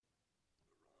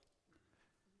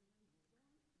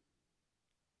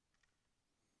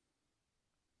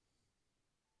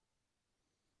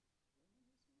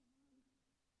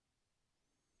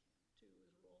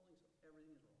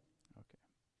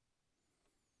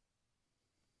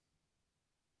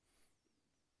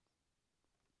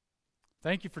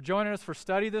Thank you for joining us for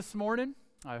study this morning.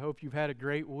 I hope you've had a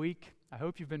great week. I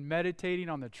hope you've been meditating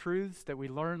on the truths that we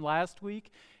learned last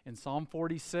week in Psalm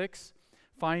 46,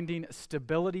 finding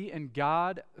stability in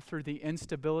God through the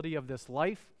instability of this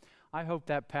life. I hope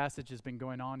that passage has been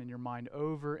going on in your mind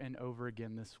over and over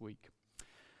again this week.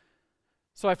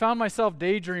 So I found myself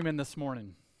daydreaming this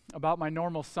morning about my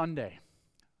normal Sunday.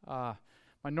 My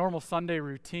normal Sunday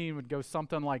routine would go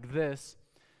something like this: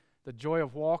 the joy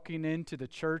of walking into the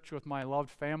church with my loved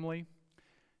family,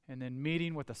 and then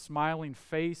meeting with a smiling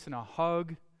face and a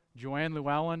hug Joanne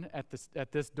Llewellyn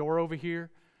at this door over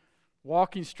here,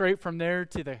 walking straight from there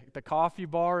to the coffee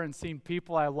bar and seeing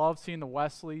people I love, seeing the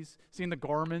Wesleys, seeing the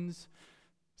Gormans,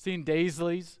 seeing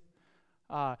Daisleys,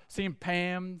 seeing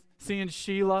Pam, seeing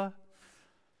Sheila.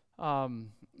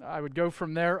 I would go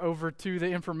from there over to the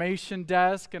information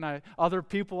desk and other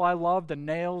people I love, the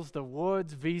Nails, the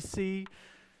Woods, VC,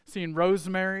 seeing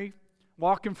Rosemary,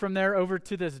 walking from there over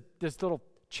to this little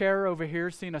chair over here,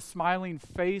 seeing a smiling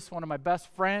face, one of my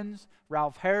best friends,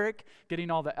 Ralph Herrick, getting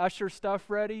all the usher stuff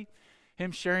ready,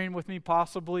 him sharing with me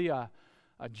possibly a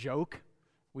joke,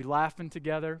 we laughing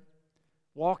together,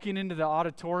 walking into the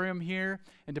auditorium here,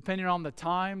 and depending on the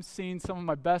time, seeing some of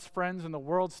my best friends in the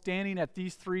world standing at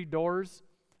these three doors.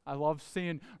 I love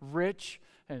seeing Rich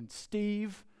and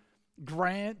Steve,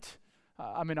 Grant.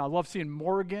 I love seeing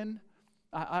Morgan.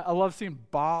 I love seeing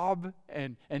Bob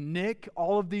and Nick,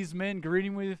 all of these men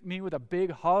greeting me with a big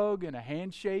hug and a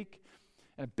handshake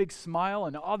and a big smile,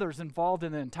 and others involved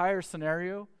in the entire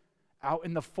scenario. Out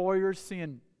in the foyer,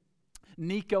 seeing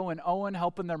Nico and Owen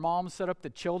helping their mom set up the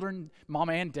children, mom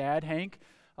and dad, Hank,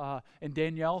 and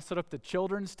Danielle set up the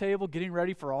children's table, getting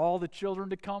ready for all the children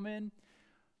to come in.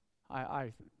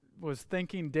 I was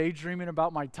daydreaming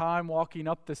about my time walking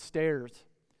up the stairs.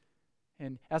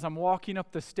 And as I'm walking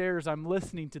up the stairs, I'm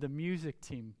listening to the music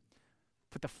team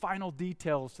put the final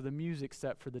details to the music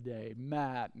set for the day.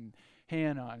 Matt and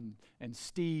Hannah and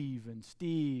Steve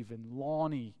and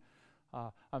Lonnie.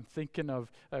 I'm thinking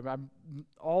of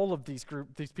all of these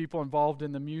people involved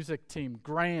in the music team.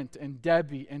 Grant and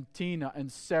Debbie and Tina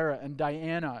and Sarah and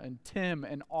Diana and Tim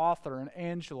and Arthur and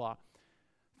Angela.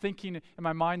 Thinking in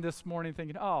my mind this morning,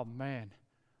 oh man,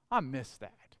 I miss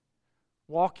that.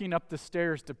 Walking up the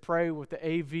stairs to pray with the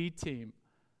AV team,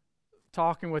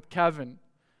 talking with Kevin,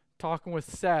 talking with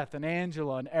Seth and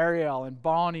Angela and Ariel and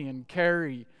Bonnie and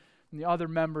Carrie and the other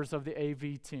members of the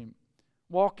AV team.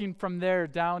 Walking from there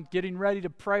down, getting ready to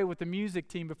pray with the music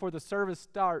team before the service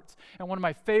starts. And one of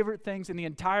my favorite things in the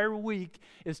entire week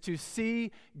is to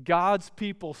see God's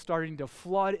people starting to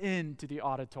flood into the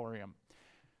auditorium.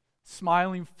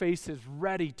 Smiling faces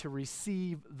ready to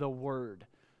receive the word.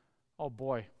 Oh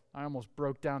boy. I almost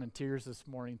broke down in tears this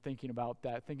morning thinking about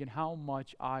that, thinking how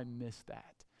much I miss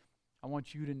that. I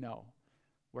want you to know,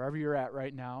 wherever you're at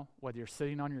right now, whether you're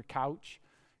sitting on your couch,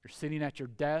 you're sitting at your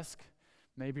desk,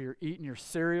 maybe you're eating your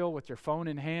cereal with your phone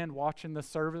in hand, watching the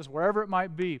service, wherever it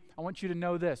might be, I want you to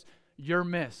know this: you're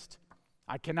missed.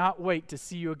 I cannot wait to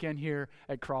see you again here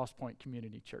at Crosspoint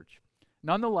Community Church.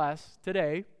 Nonetheless,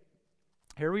 today,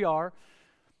 here we are,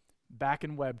 back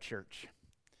in Webb Church.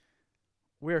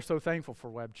 We are so thankful for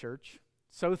Webb Church,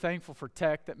 so thankful for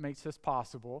tech that makes this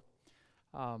possible.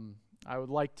 I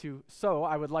would like to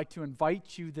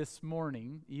invite you this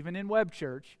morning, even in Webb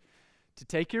Church, to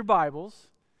take your Bibles,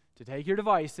 to take your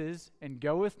devices, and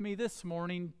go with me this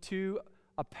morning to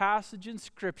a passage in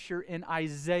Scripture in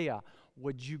Isaiah.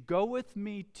 Would you go with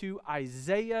me to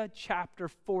Isaiah chapter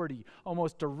 40,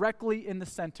 almost directly in the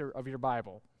center of your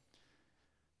Bible?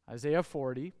 Isaiah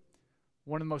 40.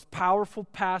 One of the most powerful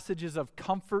passages of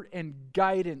comfort and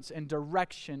guidance and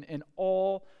direction in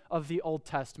all of the Old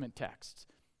Testament texts.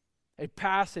 A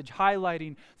passage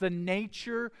highlighting the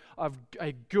nature of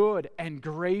a good and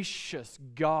gracious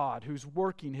God who's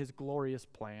working his glorious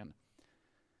plan.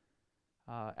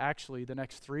 Actually, the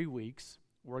next 3 weeks,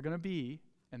 we're going to be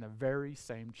in the very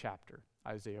same chapter,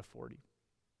 Isaiah 40.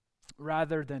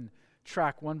 Rather than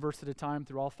track one verse at a time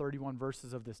through all 31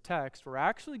 verses of this text, we're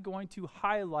actually going to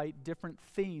highlight different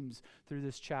themes through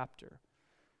this chapter.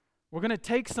 We're going to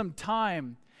take some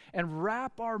time and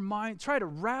try to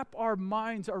wrap our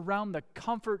minds around the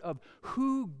comfort of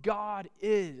who God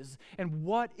is and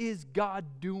what is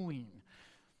God doing.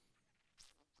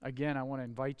 Again, I want to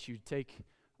invite you to take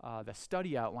the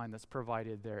study outline that's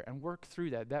provided there and work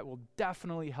through that. That will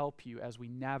definitely help you as we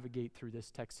navigate through this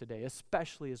text today,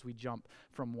 especially as we jump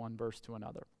from one verse to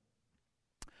another.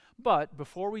 But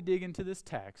before we dig into this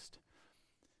text,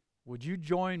 would you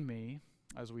join me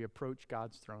as we approach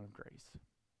God's throne of grace?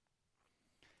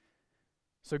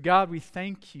 So God, we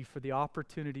thank you for the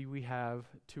opportunity we have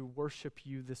to worship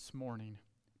you this morning,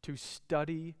 to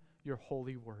study your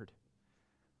holy word.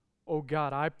 Oh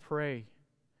God, I pray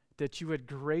that you would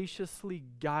graciously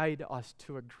guide us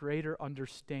to a greater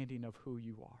understanding of who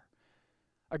you are,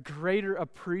 a greater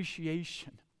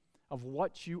appreciation of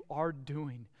what you are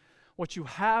doing, what you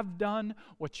have done,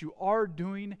 what you are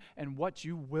doing, and what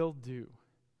you will do.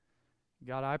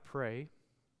 God, I pray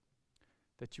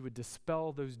that you would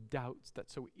dispel those doubts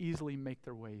that so easily make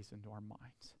their ways into our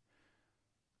minds.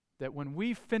 That when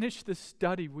we finish this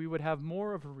study, we would have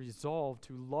more of a resolve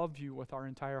to love you with our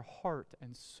entire heart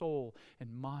and soul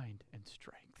and mind and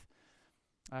strength.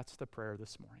 That's the prayer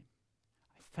this morning.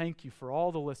 I thank you for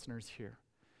all the listeners here,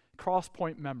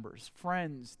 Crosspoint members,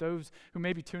 friends, those who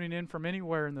may be tuning in from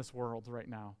anywhere in this world right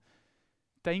now.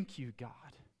 Thank you, God.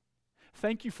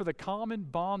 Thank you for the common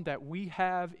bond that we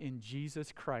have in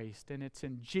Jesus Christ. And it's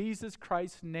in Jesus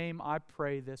Christ's name I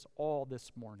pray this all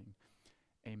this morning.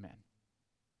 Amen.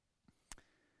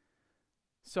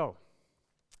 So,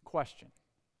 question.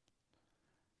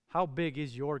 How big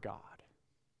is your God?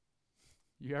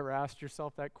 You ever asked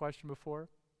yourself that question before?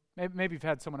 Maybe you've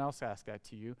had someone else ask that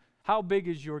to you. How big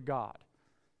is your God?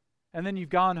 And then you've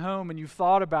gone home and you've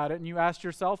thought about it and you asked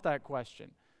yourself that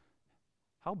question.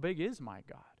 How big is my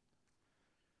God?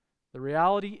 The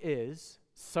reality is,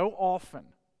 so often,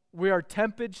 we are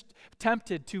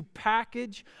tempted to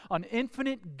package an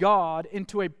infinite God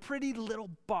into a pretty little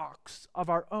box of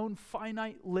our own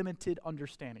finite, limited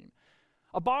understanding.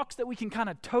 A box that we can kind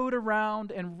of tote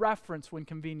around and reference when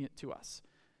convenient to us.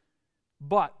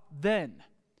 But then,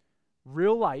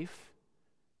 real life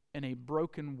in a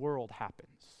broken world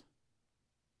happens.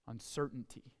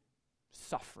 Uncertainty,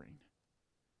 suffering,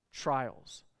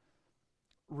 trials,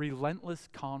 relentless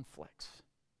conflicts,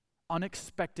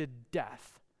 unexpected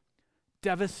death,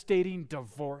 devastating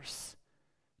divorce,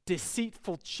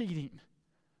 deceitful cheating,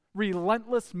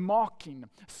 relentless mocking,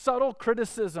 subtle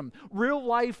criticism, real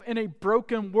life in a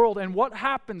broken world. And what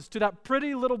happens to that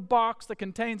pretty little box that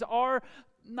contains our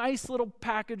nice little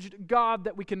packaged God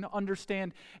that we can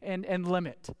understand and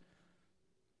limit?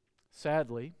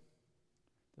 Sadly,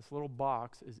 this little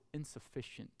box is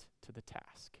insufficient to the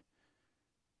task.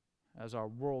 As our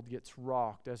world gets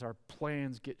rocked, as our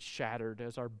plans get shattered,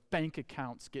 as our bank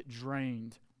accounts get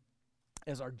drained,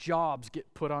 as our jobs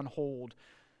get put on hold,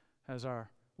 as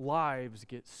our lives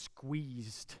get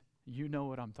squeezed, you know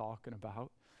what I'm talking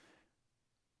about.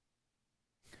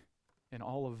 In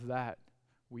all of that,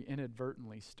 we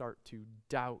inadvertently start to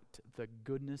doubt the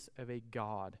goodness of a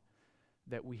God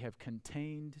that we have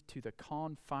contained to the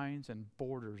confines and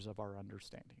borders of our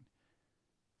understanding.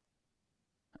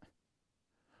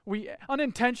 We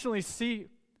unintentionally see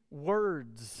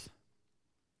words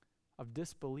of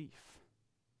disbelief.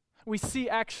 We see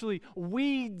actually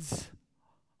weeds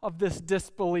of this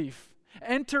disbelief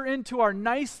enter into our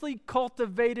nicely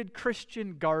cultivated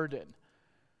Christian garden.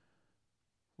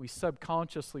 We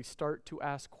subconsciously start to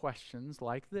ask questions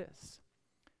like this.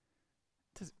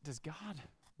 Does God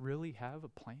really have a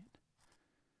plan?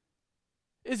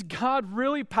 Is God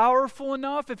really powerful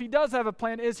enough? If he does have a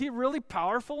plan, is he really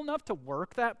powerful enough to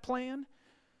work that plan?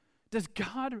 Does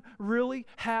God really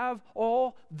have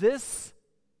all this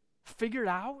figured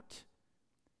out?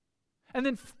 And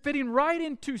then fitting right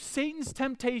into Satan's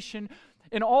temptation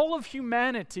in all of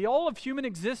humanity, all of human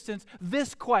existence,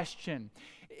 this question: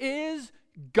 is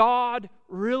God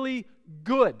really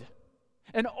good?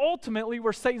 And ultimately,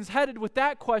 where Satan's headed with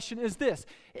that question is this: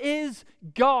 is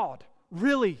God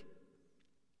really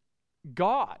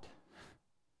God?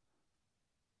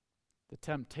 The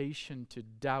temptation to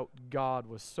doubt God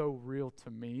was so real to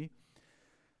me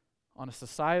on a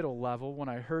societal level when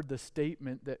I heard the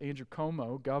statement that Andrew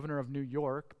Cuomo, governor of New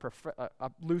York,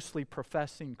 a loosely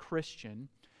professing Christian,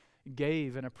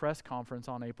 gave in a press conference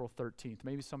on April 13th.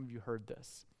 Maybe some of you heard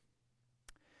this.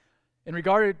 In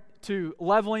regard to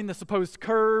leveling the supposed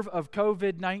curve of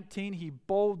COVID-19, he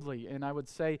boldly, and I would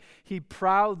say he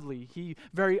proudly, he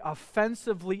very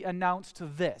offensively announced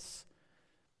this: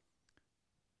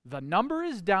 the number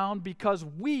is down because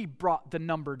we brought the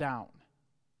number down.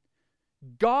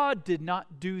 God did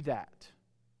not do that.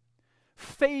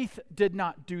 Faith did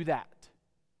not do that.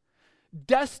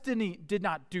 Destiny did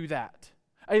not do that.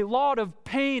 A lot of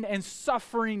pain and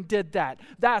suffering did that.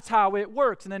 That's how it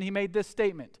works. And then he made this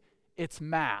statement: it's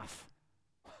math.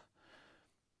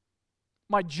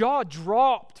 My jaw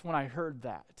dropped when I heard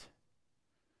that.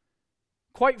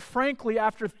 Quite frankly,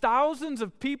 after thousands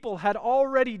of people had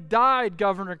already died,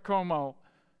 Governor Cuomo,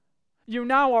 you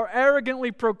now are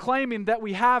arrogantly proclaiming that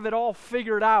we have it all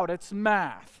figured out. It's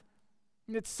math.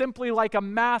 It's simply like a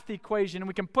math equation, and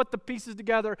we can put the pieces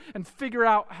together and figure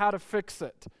out how to fix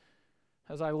it.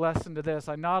 as I listened to this,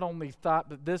 I not only thought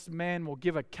that this man will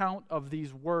give account of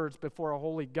these words before a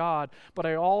holy God, but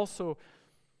it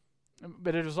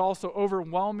is also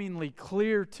overwhelmingly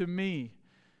clear to me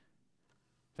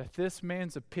that this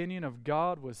man's opinion of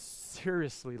God was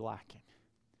seriously lacking.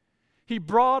 He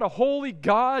brought a holy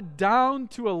God down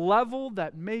to a level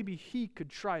that maybe he could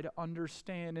try to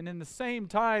understand. And in the same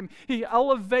time, he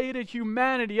elevated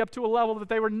humanity up to a level that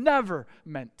they were never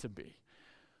meant to be.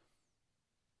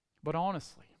 But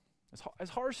honestly,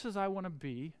 as harsh as I want to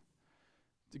be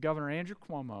to Governor Andrew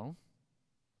Cuomo,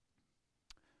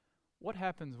 what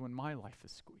happens when my life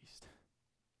is squeezed?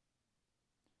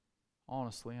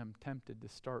 Honestly, I'm tempted to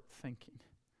start thinking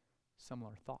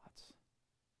similar thoughts,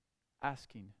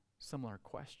 asking similar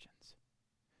questions.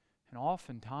 And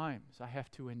oftentimes, I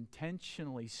have to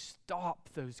intentionally stop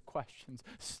those questions,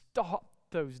 stop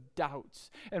those doubts,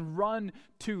 and run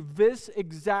to this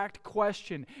exact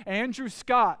question. Andrew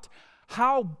Scott,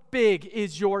 how big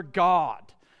is your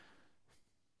God?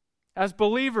 As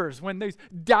believers, when these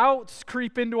doubts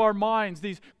creep into our minds,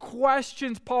 these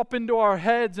questions pop into our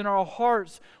heads and our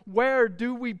hearts, where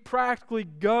do we practically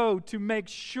go to make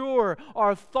sure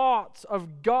our thoughts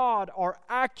of God are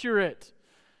accurate?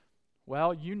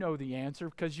 Well, you know the answer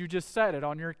because you just said it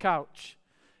on your couch.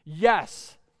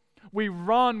 Yes, we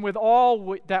run with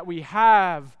all that we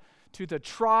have to the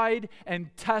tried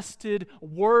and tested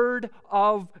Word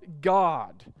of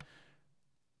God.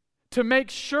 To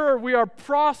make sure we are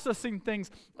processing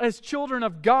things as children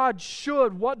of God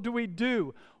should, what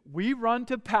do? We run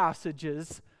to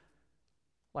passages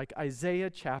like Isaiah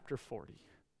chapter 40.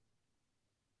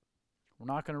 We're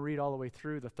not going to read all the way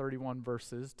through the 31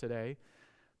 verses today,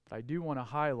 but I do want to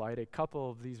highlight a couple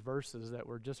of these verses that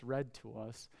were just read to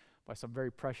us by some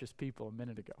very precious people a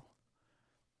minute ago.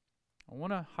 I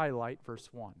want to highlight verse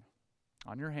 1.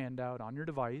 On your handout, on your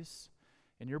device,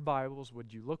 in your Bibles,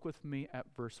 would you look with me at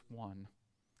verse 1?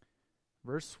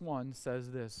 Verse 1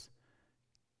 says this,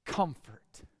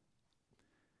 comfort.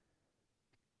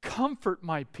 Comfort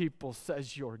my people,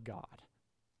 says your God.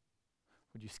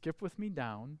 Would you skip with me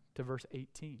down to verse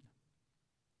 18?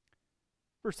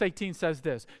 Verse 18 says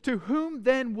this, to whom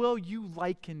then will you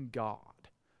liken God?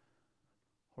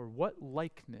 Or what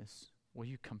likeness will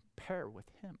you compare with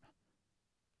him?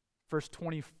 Verse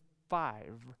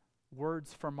 25,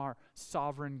 words from our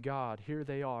sovereign God. Here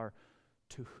they are.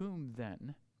 To whom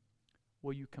then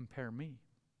will you compare me,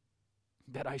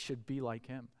 that I should be like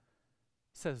him?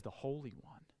 Says the Holy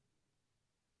One.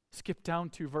 Skip down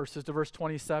 2 verses to verse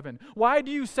 27. Why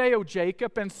do you say, O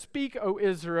Jacob, and speak, O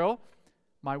Israel,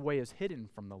 my way is hidden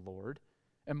from the Lord,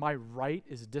 and my right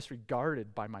is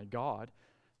disregarded by my God?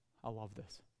 I love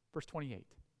this. Verse 28.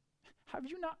 Have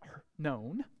you not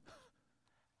known?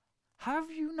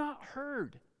 Have you not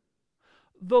heard?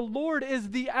 The Lord is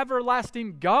the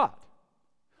everlasting God,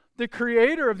 the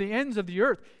creator of the ends of the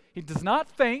earth. He does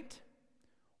not faint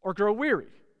or grow weary.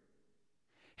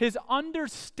 His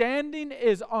understanding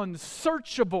is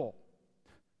unsearchable.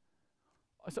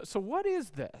 So what is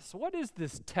this? What is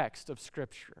this text of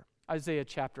Scripture? Isaiah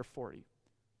chapter 40.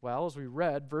 Well, as we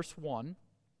read, verse 1,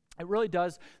 it really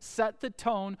does set the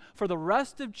tone for the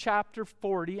rest of chapter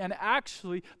 40 and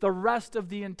actually the rest of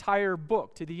the entire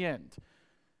book to the end.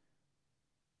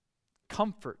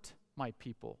 Comfort, my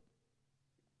people.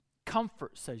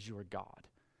 Comfort, says your God.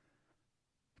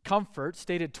 Comfort,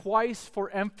 stated twice for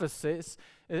emphasis,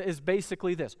 is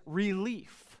basically this: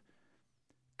 relief,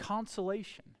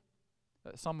 consolation.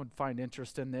 Some would find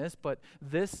interest in this, but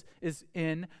this is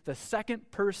in the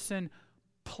second person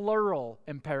plural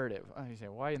imperative. You say,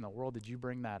 why in the world did you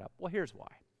bring that up? Well, here's why.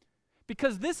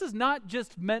 Because this is not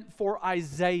just meant for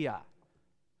Isaiah.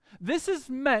 This is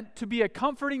meant to be a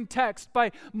comforting text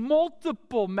by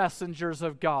multiple messengers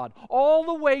of God, all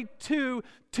the way to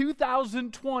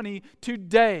 2020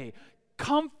 today.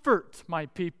 Comfort, my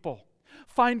people.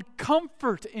 Find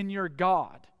comfort in your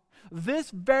God. This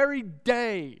very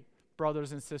day,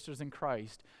 brothers and sisters in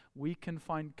Christ, we can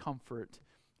find comfort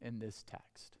in this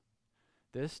text.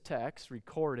 This text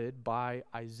recorded by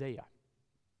Isaiah,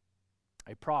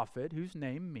 a prophet whose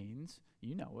name means,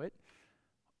 you know it,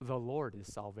 the Lord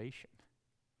is salvation.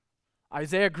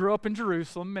 Isaiah grew up in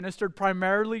Jerusalem, ministered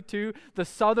primarily to the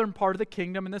southern part of the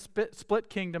kingdom in the split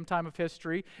kingdom time of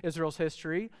history, Israel's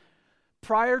history,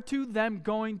 prior to them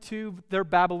going to their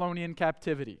Babylonian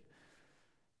captivity.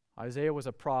 Isaiah was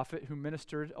a prophet who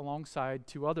ministered alongside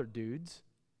two other dudes.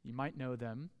 You might know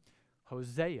them,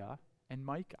 Hosea and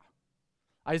Micah.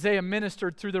 Isaiah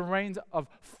ministered through the reigns of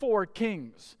 4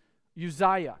 kings,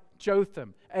 Uzziah,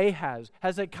 Jotham, Ahaz,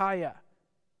 Hezekiah.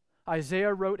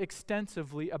 Isaiah wrote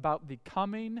extensively about the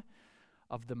coming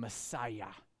of the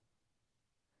Messiah,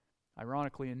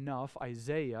 Ironically enough,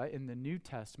 Isaiah in the New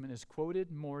Testament is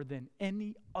quoted more than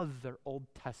any other Old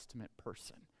Testament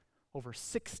person, over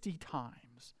 60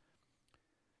 times.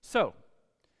 So,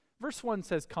 verse 1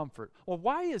 says comfort. Well,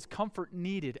 why is comfort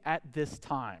needed at this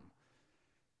time?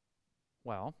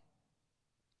 Well,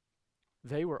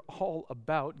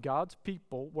 God's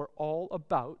people were all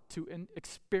about to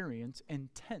experience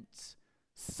intense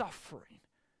suffering.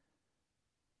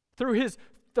 Through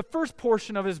the first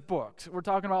portion of his books, we're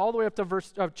talking about all the way up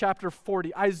to chapter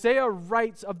 40, Isaiah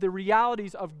writes of the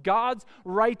realities of God's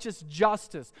righteous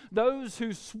justice. Those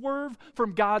who swerve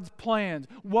from God's plans,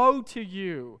 woe to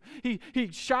you. He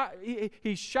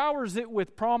showers it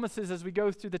with promises as we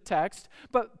go through the text,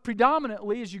 but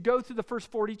predominantly as you go through the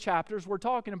first 40 chapters, we're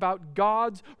talking about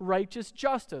God's righteous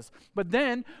justice. But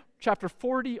then, chapter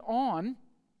 40 on,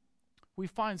 we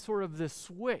find sort of this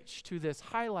switch to this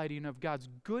highlighting of God's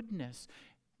goodness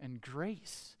and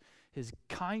grace, his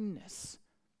kindness.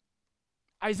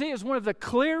 Isaiah is one of the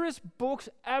clearest books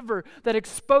ever that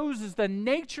exposes the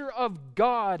nature of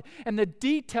God and the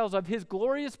details of his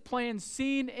glorious plan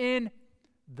seen in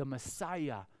the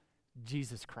Messiah,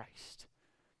 Jesus Christ.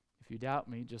 If you doubt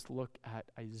me, just look at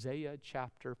Isaiah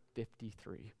chapter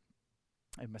 53.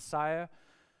 A Messiah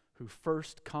who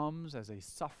first comes as a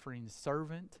suffering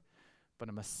servant, but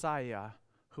a Messiah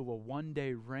who will one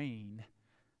day reign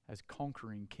as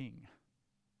conquering king.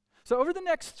 So over the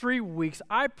next 3 weeks,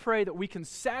 I pray that we can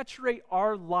saturate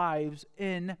our lives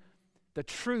in the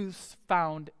truths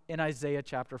found in Isaiah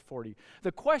chapter 40.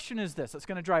 The question is this, it's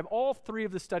going to drive all 3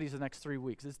 of the studies the next 3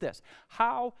 weeks, is this: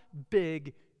 how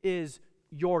big is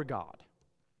your God?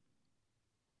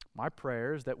 My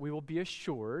prayer is that we will be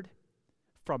assured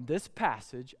from this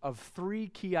passage of 3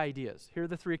 key ideas. Here are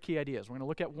the 3 key ideas. We're going to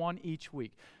look at one each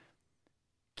week.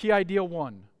 Key idea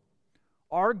 1.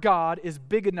 Our God is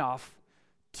big enough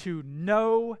to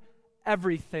know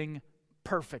everything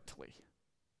perfectly.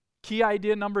 Key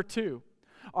idea number 2.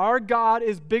 Our God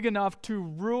is big enough to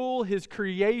rule his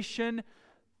creation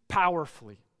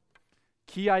powerfully.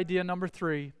 Key idea number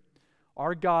 3.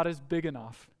 Our God is big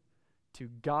enough to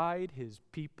guide his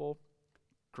people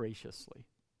graciously.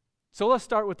 So let's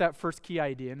start with that first key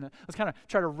idea, and let's kind of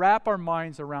try to wrap our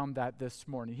minds around that this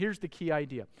morning. Here's the key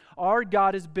idea. Our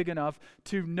God is big enough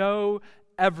to know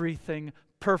everything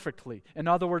perfectly. In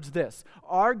other words, this: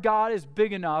 our God is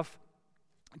big enough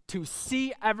to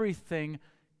see everything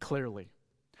clearly.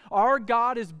 Our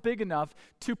God is big enough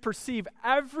to perceive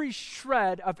every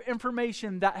shred of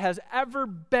information that has ever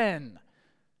been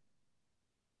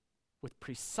with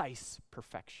precise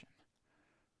perfection.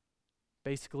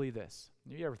 Basically this.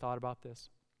 Have you ever thought about this?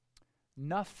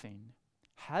 Nothing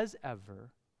has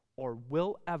ever or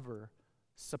will ever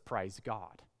surprise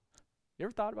God. You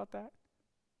ever thought about that?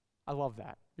 I love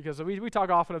that, because we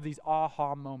talk often of these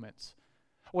aha moments.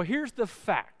 Well, here's the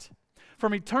fact.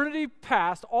 From eternity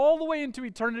past all the way into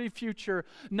eternity future,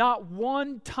 not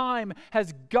one time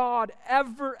has God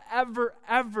ever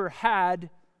had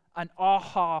an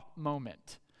aha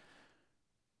moment.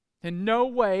 In no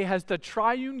way has the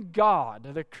triune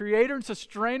God, the creator and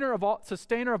sustainer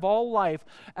of all life,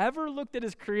 ever looked at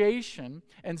his creation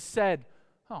and said,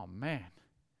 "Oh man,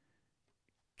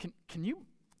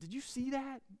 did you see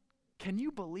that? Can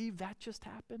you believe that just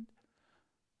happened?"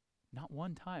 Not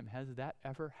one time has that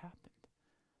ever happened.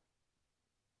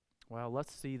 Well,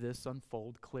 let's see this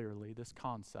unfold clearly, this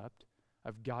concept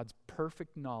of God's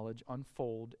perfect knowledge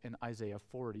unfold in Isaiah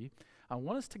 40. I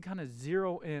want us to kind of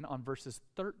zero in on verses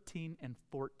 13 and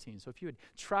 14. So if you would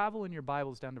travel in your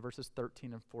Bibles down to verses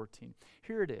 13 and 14.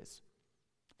 Here it is.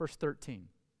 Verse 13.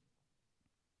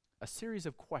 A series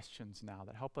of questions now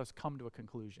that help us come to a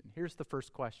conclusion. Here's the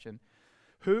first question.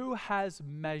 Who has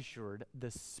measured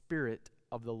the Spirit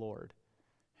of the Lord?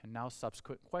 And now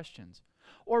subsequent questions.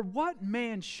 Or what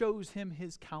man shows him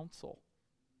his counsel?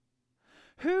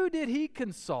 Who did he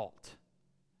consult?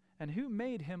 And who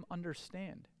made him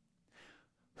understand?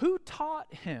 Who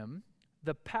taught him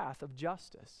the path of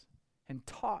justice and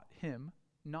taught him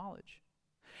knowledge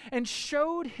and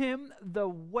showed him the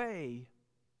way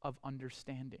of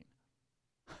understanding?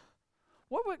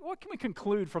 What can we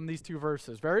conclude from these 2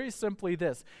 verses? Very simply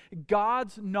this: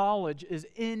 God's knowledge is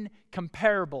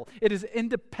incomparable. It is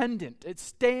independent. It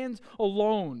stands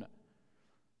alone.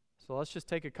 So let's just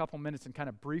take a couple minutes and kind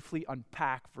of briefly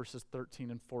unpack verses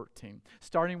 13 and 14,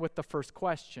 starting with the first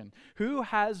question. Who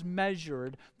has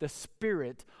measured the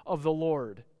Spirit of the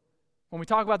Lord? When we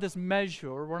talk about this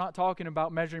measure, we're not talking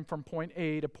about measuring from point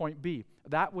A to point B.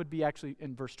 That would be actually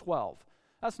in verse 12.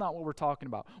 That's not what we're talking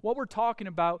about. What we're talking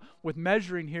about with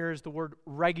measuring here is the word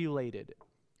regulated.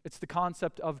 It's the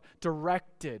concept of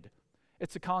directed.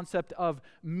 It's a concept of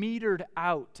metered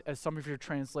out, as some of your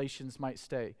translations might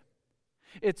say.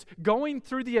 It's going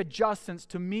through the adjustments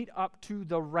to meet up to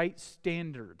the right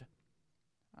standard.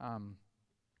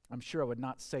 I'm sure I would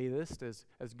not say this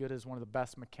as good as one of the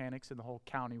best mechanics in the whole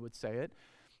county would say it.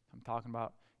 I'm talking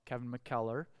about Kevin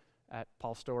McKellar at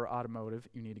Paul Storer Automotive.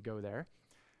 You need to go there.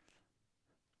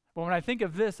 But when I think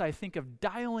of this, I think of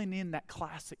dialing in that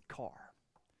classic car.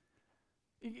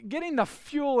 Getting the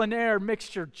fuel and air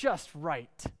mixture just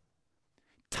right.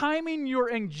 Timing your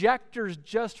injectors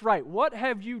just right. What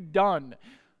have you done?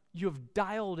 You have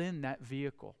dialed in that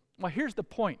vehicle. Well, here's the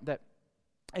point that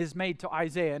is made to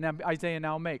Isaiah, and Isaiah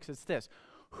now makes. It's this.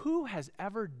 Who has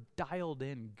ever dialed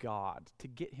in God to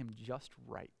get him just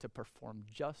right, to perform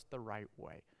just the right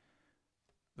way?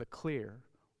 The clear,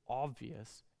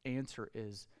 obvious answer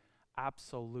is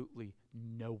absolutely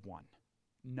no one.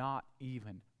 Not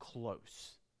even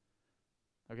close.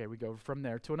 Okay, we go from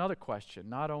there to another question.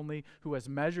 Not only who has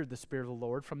measured the Spirit of the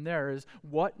Lord, from there is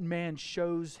what man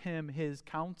shows him his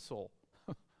counsel.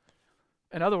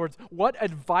 In other words, what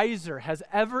advisor has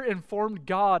ever informed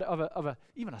God of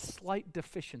even a slight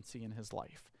deficiency in his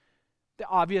life? The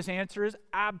obvious answer is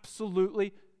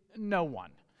absolutely no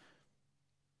one.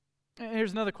 And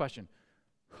here's another question.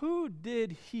 Who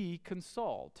did he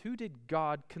consult? Who did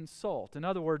God consult? In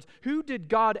other words, who did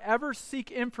God ever seek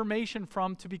information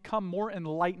from to become more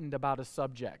enlightened about a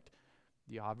subject?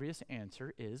 The obvious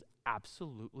answer is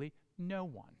absolutely no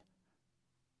one.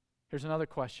 Here's another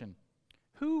question.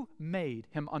 Who made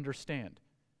him understand?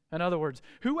 In other words,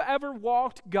 whoever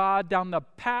walked God down the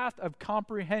path of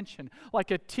comprehension,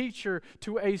 like a teacher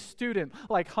to a student,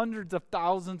 like hundreds of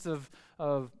thousands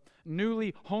of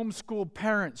newly homeschooled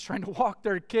parents trying to walk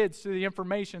their kids through the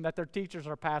information that their teachers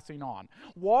are passing on.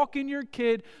 Walking your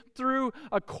kid through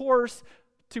a course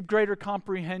to greater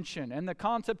comprehension. And the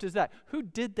concept is that, who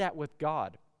did that with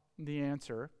God? The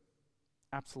answer,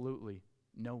 absolutely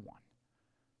no one.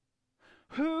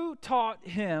 Who taught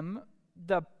him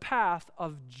the path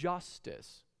of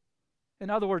justice? In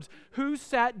other words, who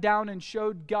sat down and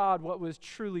showed God what was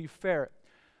truly fair?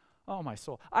 Oh, my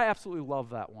soul. I absolutely love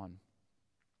that one.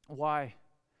 Why?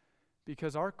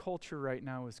 Because our culture right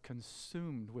now is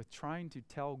consumed with trying to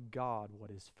tell God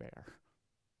what is fair.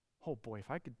 Oh boy,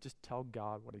 if I could just tell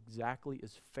God what exactly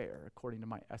is fair according to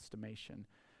my estimation.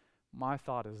 My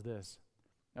thought is this.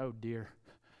 Oh dear.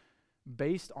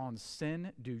 Based on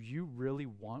sin, do you really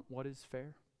want what is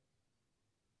fair?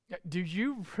 Do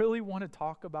you really want to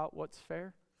talk about what's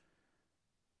fair?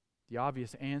 The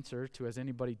obvious answer to, has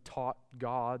anybody taught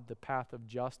God the path of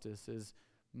justice, is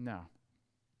no.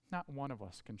 Not one of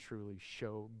us can truly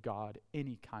show God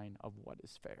any kind of what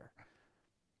is fair.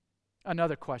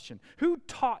 Another question. Who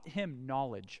taught him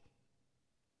knowledge?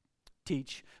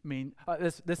 Teach.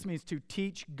 This means to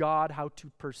teach God how to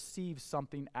perceive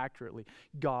something accurately.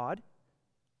 God,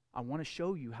 I want to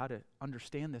show you how to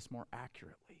understand this more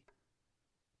accurately,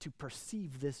 to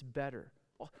perceive this better.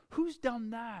 Well, who's done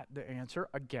that? The answer,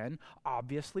 again,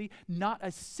 obviously, not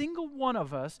a single one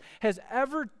of us has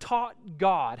ever taught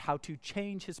God how to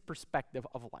change his perspective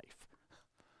of life.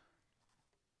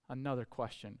 Another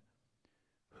question.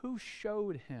 Who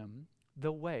showed him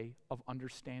the way of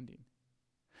understanding?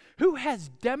 Who has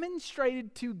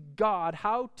demonstrated to God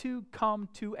how to come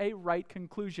to a right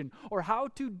conclusion or how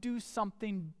to do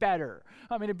something better?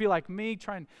 I mean, it'd be like me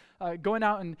going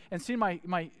out and seeing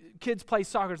my kids play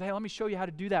soccer. Say, hey, let me show you how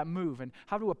to do that move and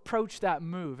how to approach that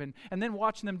move. And then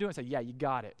watching them do it and say, yeah, you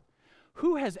got it.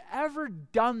 Who has ever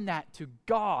done that to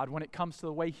God when it comes to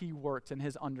the way he works and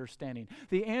his understanding?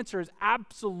 The answer is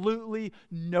absolutely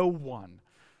no one.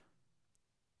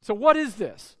 So what is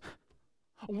this?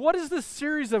 What is this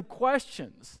series of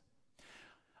questions?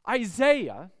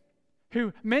 Isaiah,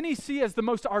 who many see as the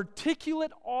most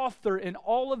articulate author in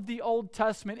all of the Old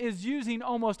Testament, is using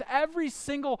almost every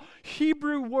single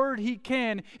Hebrew word he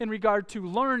can in regard to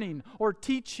learning or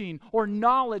teaching or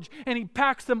knowledge, and he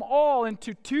packs them all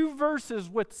into 2 verses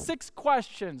with 6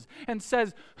 questions and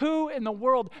says, who in the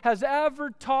world has ever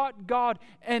taught God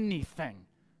anything?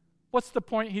 What's the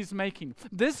point he's making?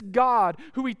 This God,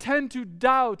 who we tend to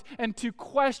doubt and to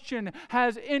question,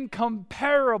 has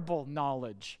incomparable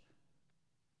knowledge.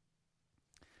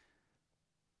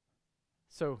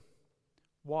 So,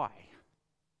 why?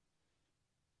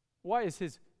 Why is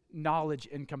his knowledge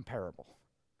incomparable?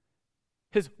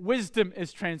 His wisdom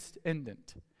is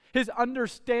transcendent. His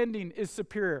understanding is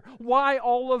superior. Why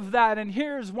all of that? And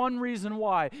here's one reason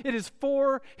why. It is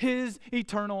for his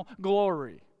eternal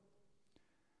glory.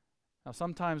 Now,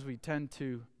 sometimes we tend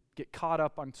to get caught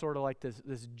up on sort of like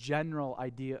this general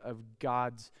idea of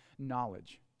God's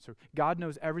knowledge. So God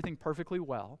knows everything perfectly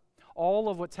well. all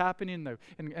of what's happening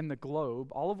in the globe,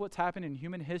 all of what's happening in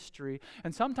human history,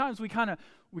 and sometimes we kind of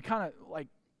like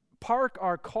park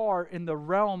our car in the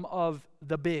realm of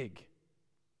the big.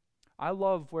 I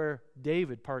love where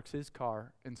David parks his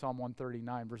car in Psalm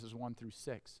 139, verses 1 through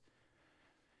 6.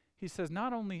 He says,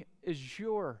 not only is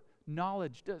your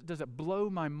knowledge, does it blow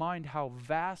my mind how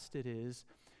vast it is,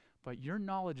 but your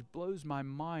knowledge blows my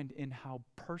mind in how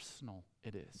personal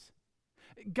it is.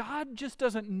 God just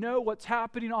doesn't know what's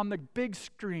happening on the big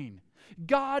screen.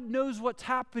 God knows what's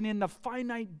happening in the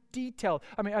finite detail.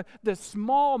 The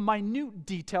small, minute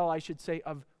detail, I should say,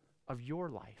 of your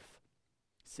life.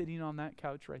 Sitting on that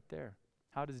couch right there.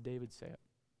 How does David say it?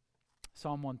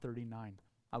 Psalm 139.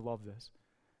 I love this.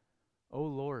 O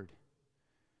Lord,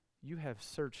 you have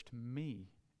searched me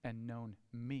and known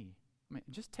me.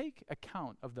 Just take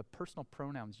account of the personal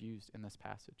pronouns used in this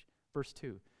passage. Verse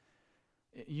 2.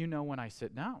 You know when I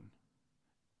sit down.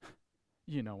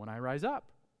 You know when I rise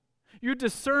up. You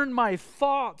discern my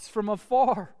thoughts from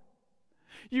afar.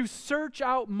 You search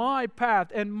out my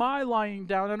path and my lying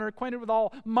down and are acquainted with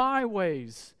all my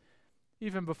ways.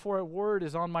 Even before a word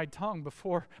is on my tongue,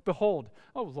 behold,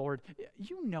 oh Lord,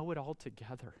 you know it all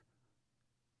together.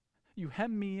 You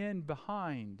hem me in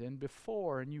behind and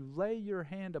before, and you lay your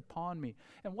hand upon me.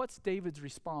 And what's David's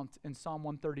response in Psalm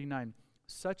 139?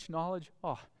 Such knowledge,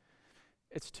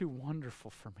 it's too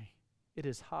wonderful for me. It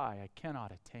is high, I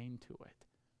cannot attain to it.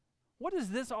 What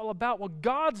is this all about? Well,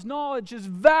 God's knowledge is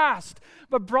vast.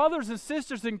 But brothers and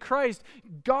sisters in Christ,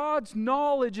 God's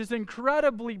knowledge is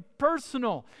incredibly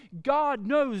personal. God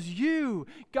knows you.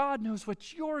 God knows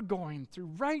what you're going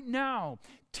through right now.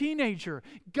 Teenager,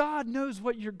 God knows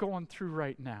what you're going through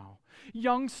right now.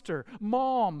 Youngster,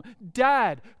 mom,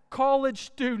 dad, college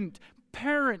student,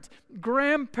 parent,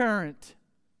 grandparent.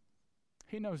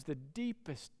 He knows the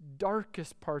deepest,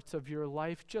 darkest parts of your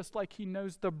life, just like He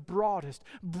knows the broadest,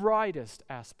 brightest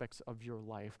aspects of your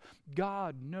life.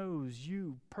 God knows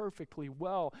you perfectly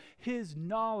well. His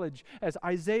knowledge, as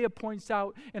Isaiah points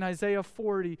out in Isaiah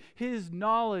 40, His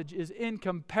knowledge is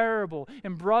incomparable.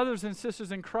 And brothers and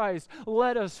sisters in Christ,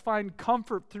 let us find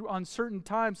comfort through uncertain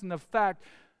times in the fact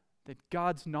that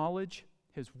God's knowledge,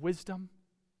 His wisdom,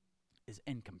 is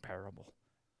incomparable.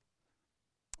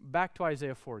 Back to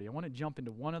Isaiah 40. I want to jump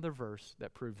into one other verse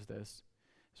that proves this.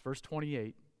 It's verse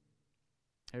 28.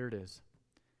 Here it is.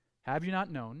 Have you not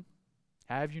known?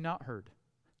 Have you not heard?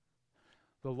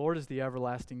 The Lord is the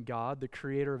everlasting God, the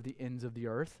creator of the ends of the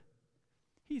earth.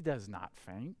 He does not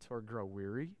faint or grow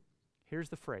weary. Here's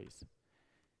the phrase.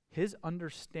 His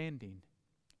understanding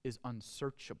is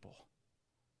unsearchable.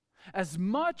 As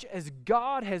much as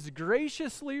God has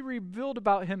graciously revealed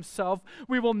about Himself,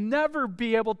 we will never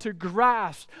be able to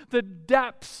grasp the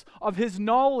depths of His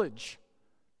knowledge.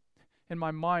 In my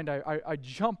mind, I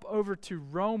jump over to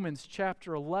Romans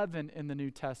chapter 11 in the New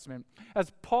Testament.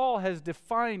 As Paul has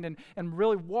defined and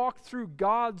really walked through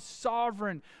God's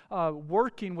sovereign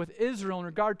working with Israel in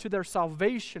regard to their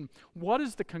salvation, what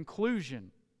is the conclusion?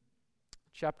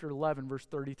 Chapter 11, verse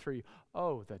 33.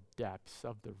 Oh, the depths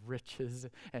of the riches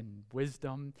and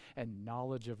wisdom and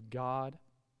knowledge of God.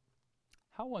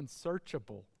 How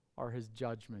unsearchable are His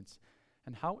judgments,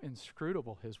 and how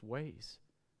inscrutable His ways.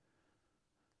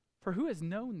 For who has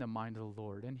known the mind of the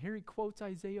Lord? And here he quotes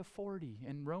Isaiah 40.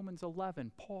 In Romans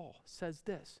 11, Paul says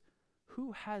this.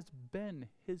 Who has been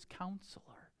His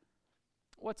counselor?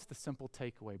 What's the simple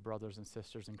takeaway, brothers and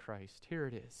sisters in Christ? Here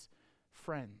it is.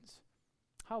 Friends,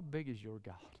 how big is your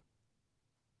God?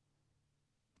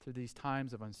 Through these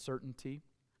times of uncertainty,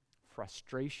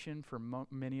 frustration for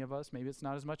many of us, maybe it's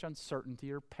not as much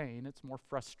uncertainty or pain, it's more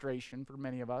frustration for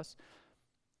many of us,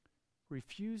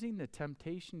 refusing the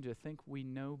temptation to think we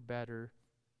know better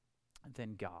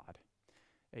than God.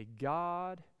 A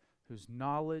God whose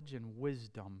knowledge and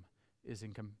wisdom is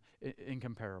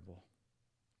incomparable.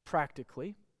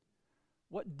 Practically,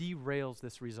 what derails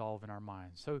this resolve in our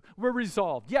minds? So we're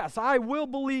resolved. Yes, I will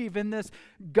believe in this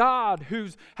God who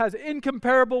has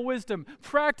incomparable wisdom.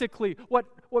 Practically, what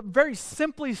very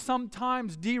simply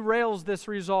sometimes derails this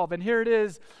resolve, and here it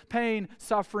is, pain,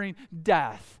 suffering,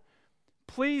 death.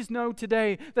 Please know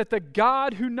today that the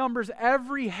God who numbers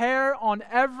every hair on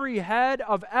every head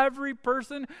of every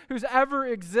person who's ever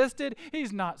existed,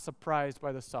 He's not surprised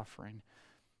by the suffering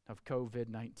of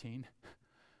COVID-19.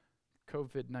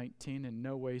 COVID-19 in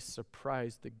no way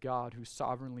surprised the God who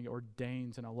sovereignly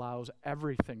ordains and allows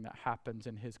everything that happens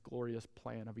in His glorious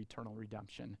plan of eternal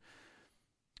redemption.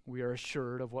 We are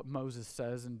assured of what Moses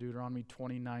says in Deuteronomy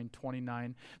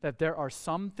 29:29, that there are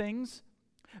some things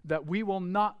that we will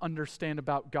not understand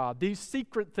about God, these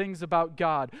secret things about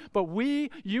God. But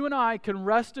you and I can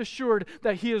rest assured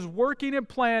that He is working a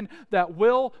plan that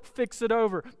will fix it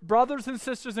over. Brothers and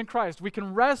sisters in Christ, we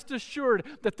can rest assured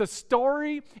that the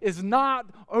story is not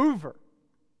over.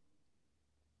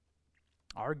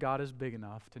 Our God is big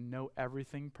enough to know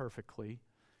everything perfectly.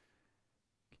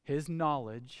 His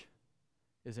knowledge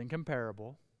is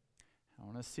incomparable. I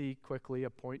want to see quickly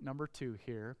a point number 2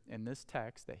 here in this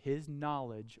text, that His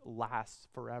knowledge lasts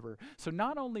forever. So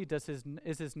not only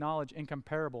is His knowledge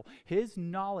incomparable, His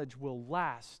knowledge will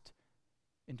last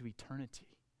into eternity.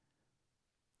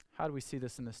 How do we see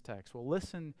this in this text? Well,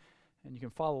 listen, and you can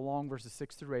follow along verses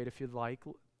 6 through 8 if you'd like.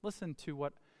 Listen to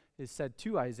what is said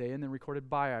to Isaiah and then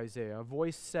recorded by Isaiah. A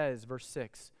voice says, verse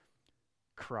 6,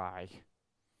 "Cry."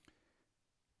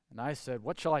 And I said,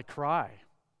 "What shall I cry?"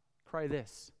 Cry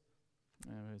this.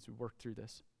 As we work through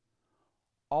this.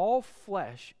 All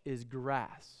flesh is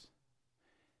grass,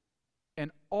 and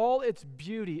all its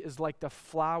beauty is like the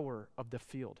flower of the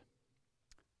field.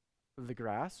 The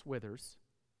grass withers,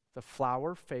 the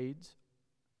flower fades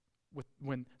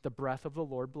when the breath of the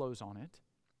Lord blows on it.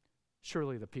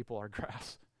 Surely the people are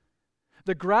grass.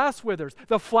 The grass withers,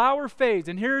 the flower fades,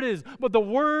 and here it is. But the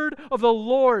word of the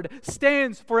Lord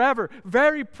stands forever.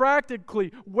 Very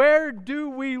practically, where do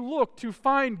we look to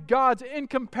find God's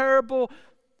incomparable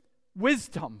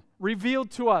wisdom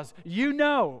revealed to us? You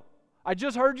know. I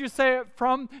just heard you say it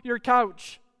from your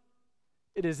couch.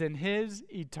 It is in His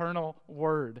eternal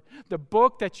word. The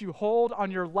book that you hold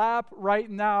on your lap right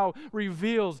now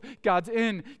reveals God's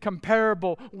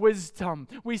incomparable wisdom.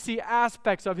 We see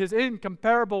aspects of His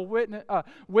incomparable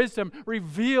wisdom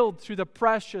revealed through the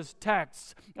precious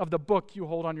texts of the book you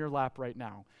hold on your lap right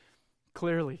now.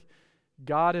 Clearly,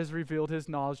 God has revealed His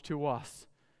knowledge to us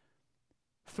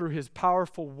through His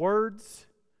powerful words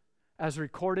as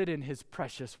recorded in His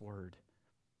precious word.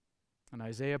 And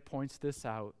Isaiah points this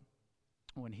out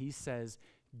when he says,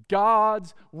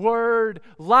 God's word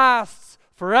lasts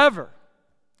forever.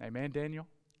 Amen, Daniel?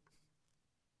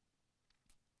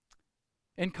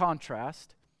 In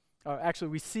contrast, actually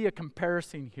we see a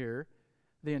comparison here.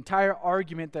 The entire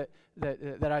argument that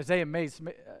Isaiah makes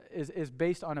is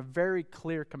based on a very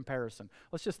clear comparison.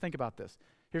 Let's just think about this.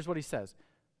 Here's what he says.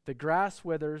 The grass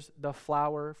withers, the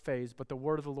flower fades, but the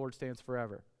word of the Lord stands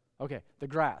forever. Okay, the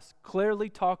grass, clearly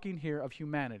talking here of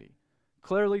humanity.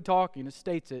 Clearly talking, it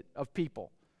states it, of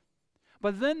people.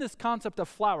 But then this concept of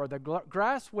flower, the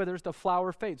grass withers, the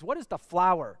flower fades. What is the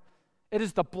flower? It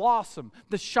is the blossom,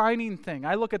 the shining thing.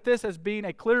 I look at this as being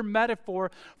a clear metaphor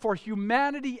for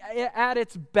humanity at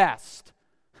its best.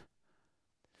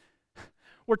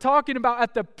 We're talking about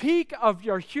at the peak of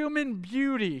your human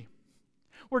beauty.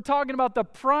 We're talking about the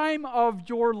prime of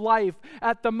your life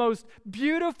at the most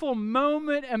beautiful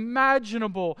moment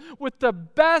imaginable with the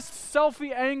best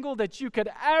selfie angle that you could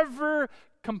ever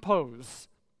compose.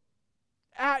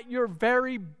 At your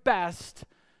very best,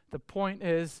 the point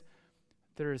is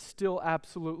there is still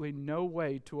absolutely no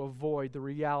way to avoid the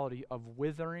reality of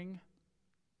withering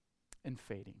and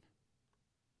fading.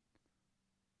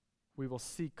 We will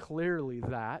see clearly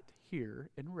that here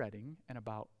in Reading in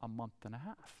about a month and a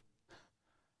half.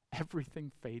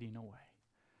 Everything fading away.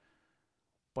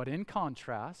 But in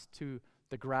contrast to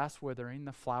the grass withering,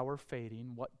 the flower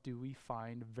fading, what do we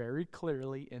find very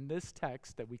clearly in this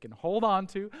text that we can hold on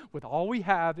to with all we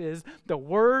have is the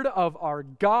word of our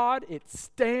God. It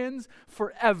stands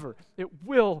forever. It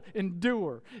will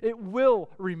endure. It will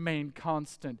remain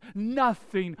constant.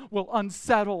 Nothing will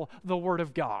unsettle the word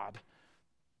of God.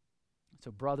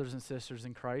 So brothers and sisters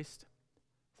in Christ,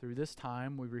 through this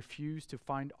time, we refuse to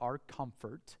find our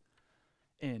comfort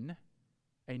in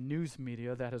a news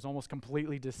media that has almost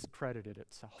completely discredited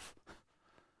itself.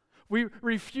 We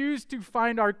refuse to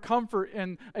find our comfort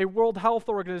in a World Health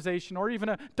Organization or even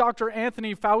a Dr.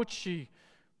 Anthony Fauci,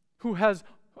 who has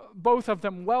both of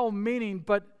them well-meaning,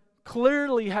 but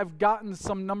clearly have gotten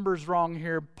some numbers wrong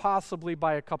here, possibly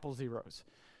by a couple zeros.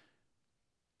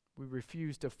 We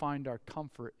refuse to find our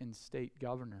comfort in state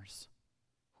governors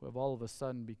who have all of a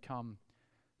sudden become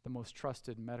the most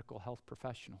trusted medical health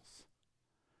professionals.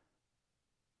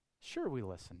 Sure, we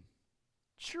listen.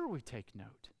 Sure, we take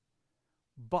note.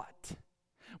 But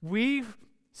we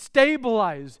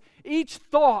stabilize each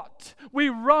thought. We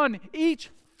run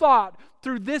each thought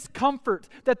through this comfort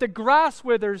that the grass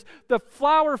withers, the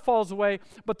flower falls away,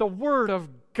 but the word of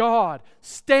God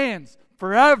stands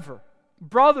forever.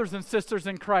 Brothers and sisters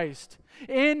in Christ,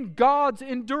 in God's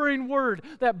enduring word,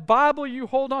 that Bible you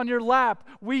hold on your lap,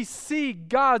 we see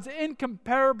God's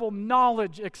incomparable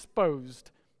knowledge exposed.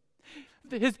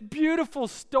 His beautiful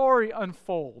story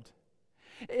unfold.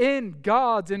 In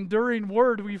God's enduring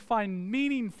word, we find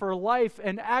meaning for life,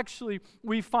 and actually,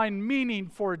 we find meaning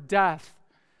for death.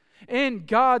 In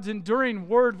God's enduring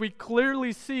word, we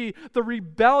clearly see the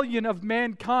rebellion of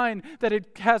mankind that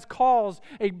it has caused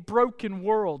a broken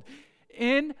world.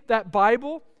 In that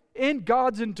Bible, in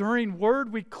God's enduring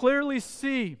word, we clearly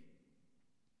see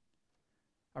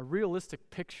a realistic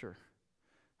picture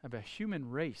of a human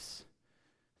race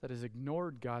that has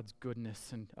ignored God's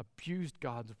goodness and abused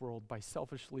God's world by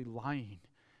selfishly lying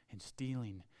and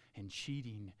stealing and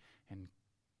cheating and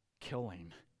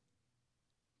killing.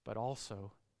 But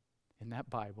also, in that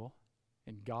Bible,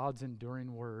 in God's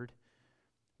enduring word,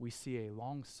 we see a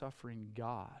long-suffering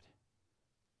God.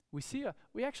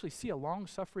 We actually see a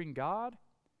long-suffering God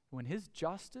when his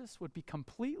justice would be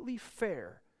completely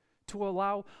fair to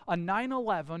allow a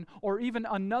 9/11 or even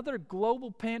another global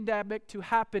pandemic to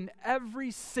happen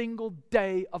every single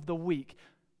day of the week.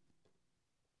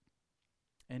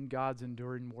 In God's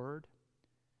enduring word,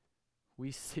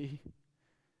 we see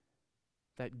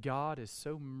that God is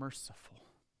so merciful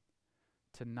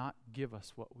to not give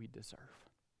us what we deserve,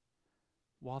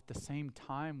 while at the same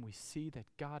time we see that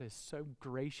God is so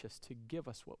gracious to give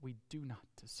us what we do not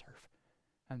deserve,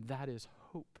 and that is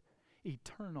hope.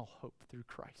 Eternal hope through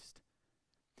Christ.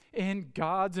 In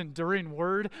God's enduring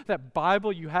word, that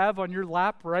Bible you have on your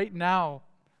lap right now,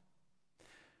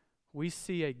 we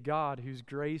see a God whose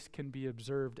grace can be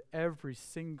observed every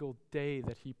single day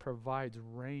that he provides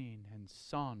rain and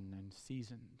sun and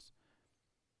seasons.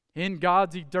 In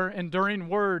God's enduring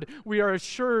word, we are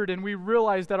assured and we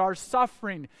realize that our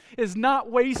suffering is not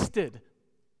wasted.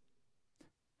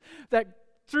 That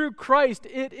through Christ,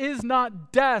 it is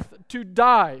not death to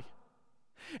die.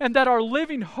 And that our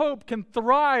living hope can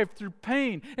thrive through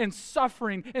pain and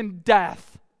suffering and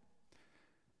death.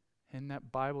 In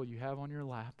that Bible you have on your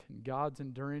lap, in God's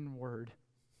enduring word,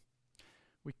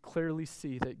 we clearly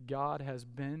see that God has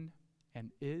been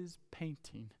and is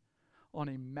painting on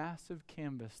a massive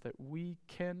canvas that we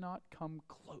cannot come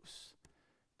close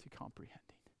to comprehending.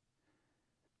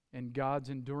 In God's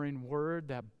enduring word,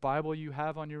 that Bible you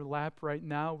have on your lap right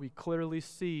now, we clearly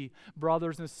see,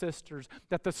 brothers and sisters,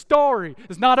 that the story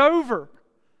is not over.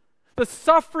 The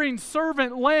suffering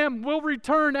servant lamb will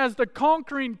return as the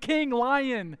conquering king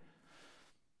lion.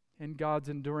 In God's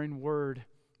enduring word,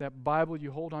 that Bible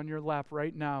you hold on your lap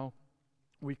right now,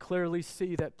 we clearly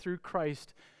see that through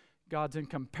Christ, God's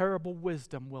incomparable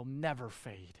wisdom will never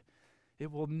fade.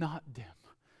 It will not dim.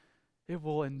 It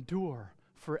will endure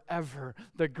forever.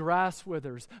 The grass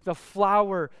withers, the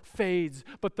flower fades,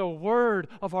 but the word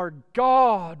of our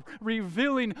God,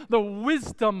 revealing the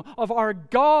wisdom of our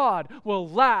God, will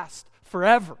last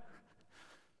forever.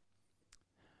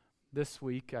 This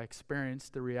week, I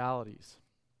experienced the realities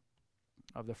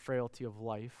of the frailty of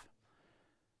life,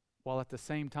 while at the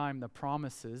same time the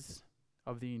promises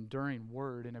of the enduring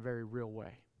word in a very real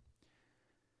way.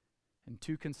 In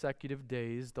 2 consecutive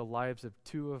days, the lives of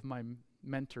 2 of my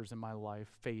mentors in my life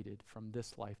faded from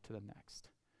this life to the next.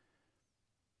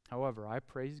 However, I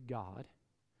praise God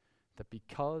that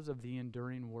because of the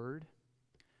enduring word,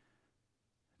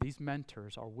 these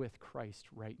mentors are with Christ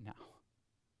right now.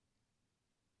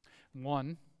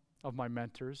 One of my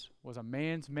mentors was a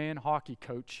man's man hockey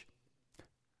coach.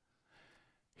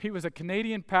 He was a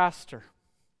Canadian pastor,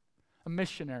 a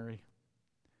missionary.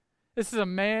 This is a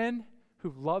man who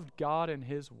loved God and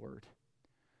his word.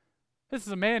 This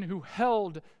is a man who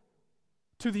held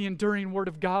to the enduring word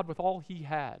of God with all he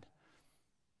had.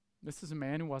 This is a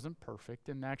man who wasn't perfect,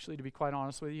 and actually, to be quite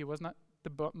honest with you, he was not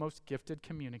the most gifted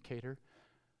communicator,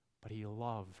 but he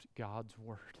loved God's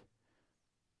word.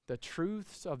 The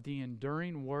truths of the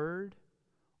enduring word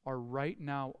are right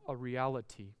now a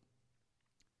reality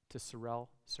to Sorel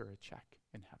Surachek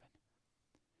in heaven.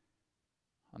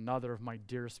 Another of my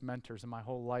dearest mentors in my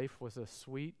whole life was a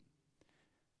sweet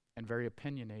and very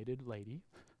opinionated lady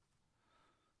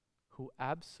who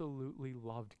absolutely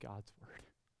loved God's word.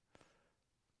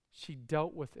 She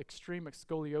dealt with extreme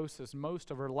scoliosis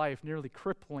most of her life, nearly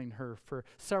crippling her for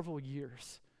several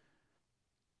years.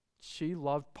 She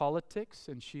loved politics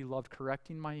and she loved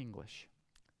correcting my English.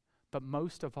 But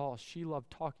most of all, she loved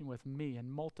talking with me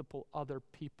and multiple other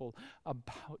people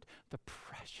about the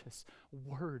precious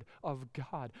Word of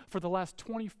God. For the last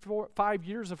 25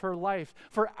 years of her life,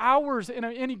 for hours in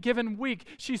any given week,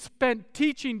 she spent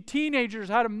teaching teenagers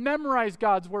how to memorize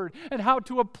God's Word and how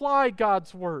to apply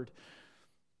God's Word.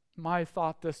 My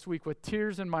thought this week with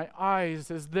tears in my eyes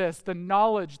is this: the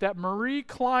knowledge that Marie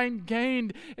Klein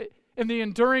gained in the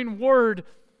enduring Word,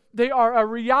 they are a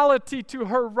reality to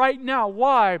her right now.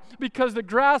 Why? Because the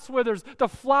grass withers, the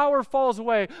flower falls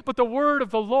away, but the word of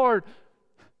the Lord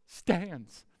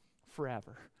stands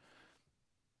forever.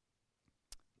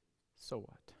 So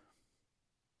what?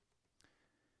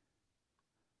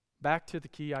 Back to the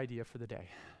key idea for the day.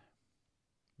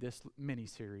 This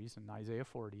mini-series in Isaiah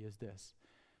 40 is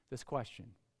this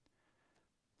question.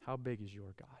 How big is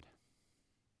your God?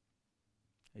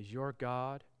 Is your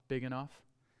God big enough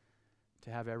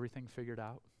to have everything figured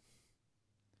out?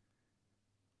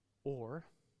 Or,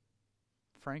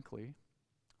 frankly,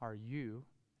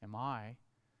 am I,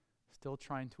 still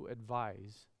trying to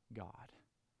advise God?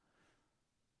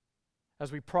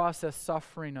 As we process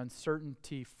suffering,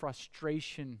 uncertainty,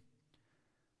 frustration,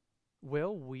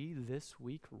 will we this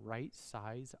week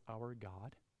right-size our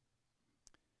God?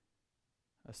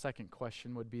 A second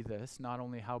question would be this, not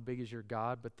only how big is your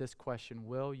God, but this question,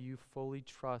 will you fully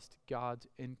trust God's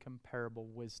incomparable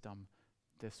wisdom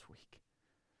this week?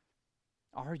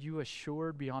 Are you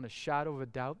assured beyond a shadow of a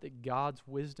doubt that God's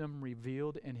wisdom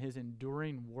revealed in His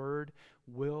enduring word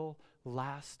will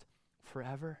last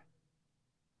forever?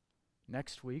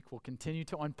 Next week, we'll continue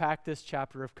to unpack this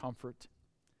chapter of comfort.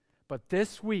 But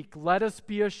this week, let us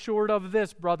be assured of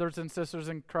this, brothers and sisters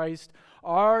in Christ.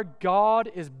 Our God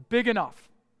is big enough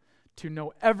to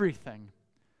know everything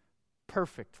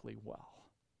perfectly well.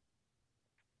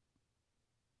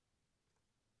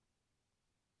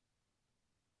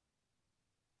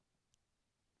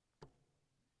 I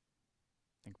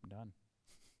think I'm done.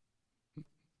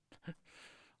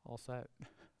 All set.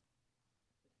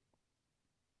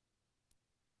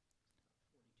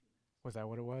 Was that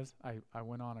what it was? I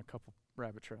went on a couple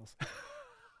rabbit trails.